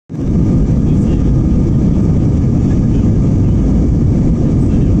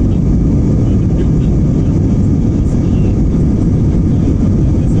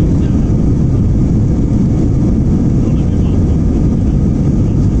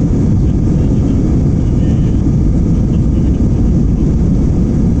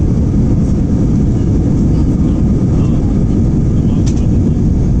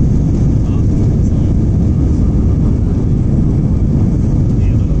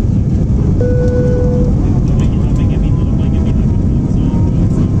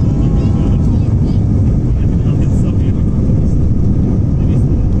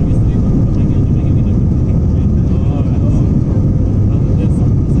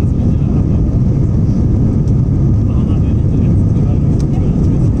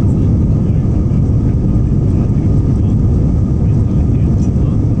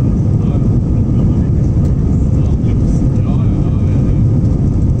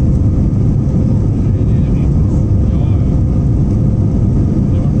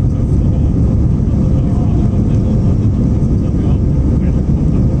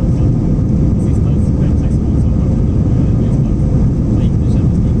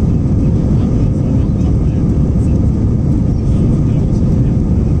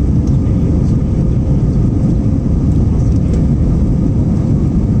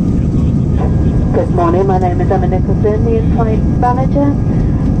name is Emma Nicholson, the in-flight manager,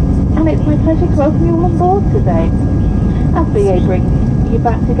 and it's my pleasure to welcome you all on board today as BA brings you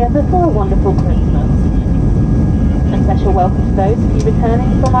back together for a wonderful Christmas. A special welcome to those of you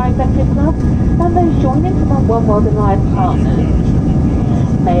returning from our executive club and those joining from our One World Alliance partners.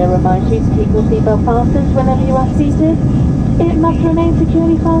 May I remind you to keep your seatbelt fastened whenever you are seated. It must remain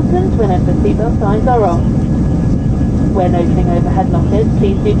securely fastened whenever the seatbelt signs are on. When opening overhead lockers,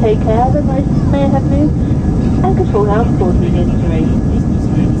 please do take care that most may have moved and could fall out causing injury.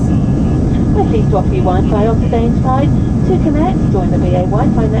 We're pleased to offer you Wi-Fi on today's flight. To connect, join the BA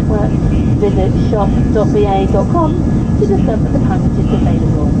Wi-Fi network. Visit shop.ba.com to discover the packages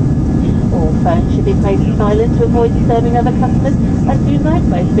available. All phones should be placed on silent to avoid disturbing other customers, and do note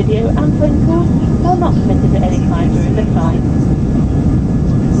both video and phone calls are not permitted at any time during the flight.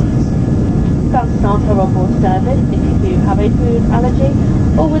 That's start our onboard service. If you do have a food allergy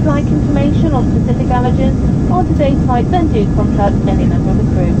or would like information on specific allergens on today's flight, then do contact any member of the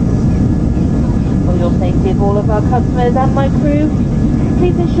crew. For your safety of all of our customers and my crew,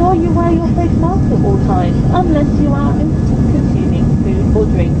 please ensure you wear your face mask at all times, unless you are consuming food or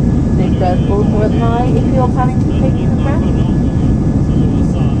drink. This does also apply if you're planning to take some rest.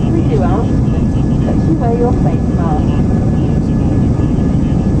 We do ask that you wear your face mask.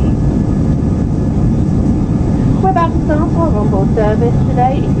 We're about to start our onboard service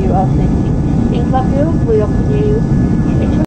today. If you are sitting in Club Hills, we offer you